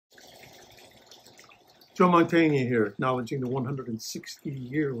Joe Mantegna here, acknowledging the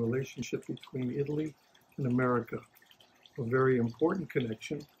 160-year relationship between Italy and America. A very important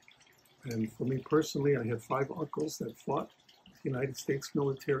connection. And for me personally, I had 5 uncles that fought the United States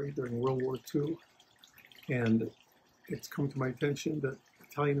military during World War II. And it's come to my attention that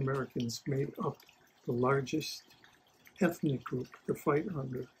Italian Americans made up the largest ethnic group to fight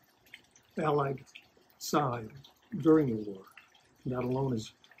on the Allied side during the war. And that alone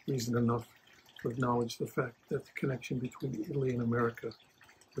is reason enough to acknowledge the fact that the connection between Italy and America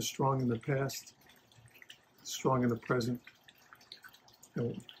was strong in the past, strong in the present,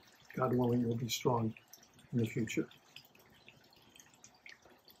 and God willing will be strong in the future.